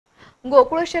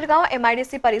Gokul Shirgaon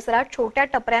MIDC परिसरात छोट्या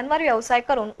टपऱ्यांवर व्यवसाय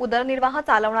करून उदरनिर्वाह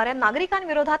चालवणाऱ्या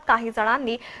नागरिकांविरोधात काही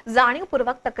जणांनी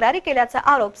जाणीवपूर्वक तक्रारी केल्याचा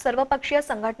आरोप सर्वपक्षीय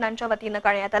संघटनांच्या वतीने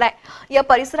करण्यात आलाय। या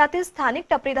परिसरातील स्थानिक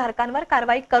टपरीधारकांवर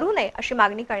कारवाई करू नये अशी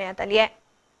मागणी करण्यात आली आहे।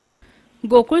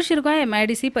 गोकुळ शिरगाव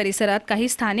एमआयडीसी परिसरात काही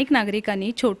स्थानिक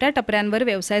नागरिकांनी छोट्या टपऱ्यांवर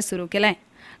व्यवसाय सुरू केलाय।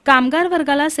 कामगार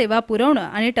वर्गाला सेवा पुरवणं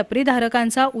आणि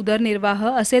टपरीधारकांचा उदरनिर्वाह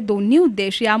असे दोन्ही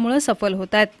उद्देश यामुळे सफल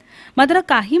होत आहेत। मात्र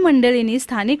काही मंडळींनी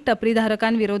स्थानिक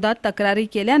टपरीधारकांविरोधात तक्रारी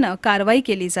केल्यानं कारवाई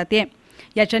केली जाते।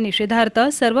 याच्या निषेधार्थ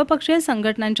सर्वपक्षीय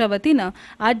संघटनांच्या वतीनं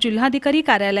आज जिल्हाधिकारी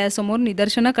कार्यालयासमोर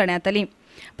निदर्शनं करण्यात आली।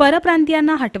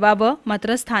 परप्रांतीयांना हटवावं,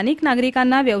 मात्र स्थानिक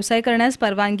नागरिकांना व्यवसाय करण्यास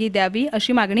परवानगी द्यावी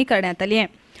अशी मागणी करण्यात आली आहे।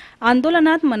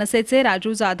 आंदोलनात मनसेचे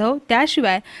राजू जाधव,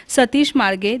 त्याशिवाय सतीश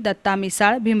माळगे, दत्ता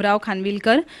मिसाळ, भीमराव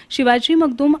खानविलकर, शिवाजी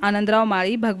मगदूम, आनंदराव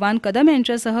माळी, भगवान कदम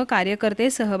यांच्यासह कार्यकर्ते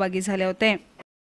सहभागी झाले होते।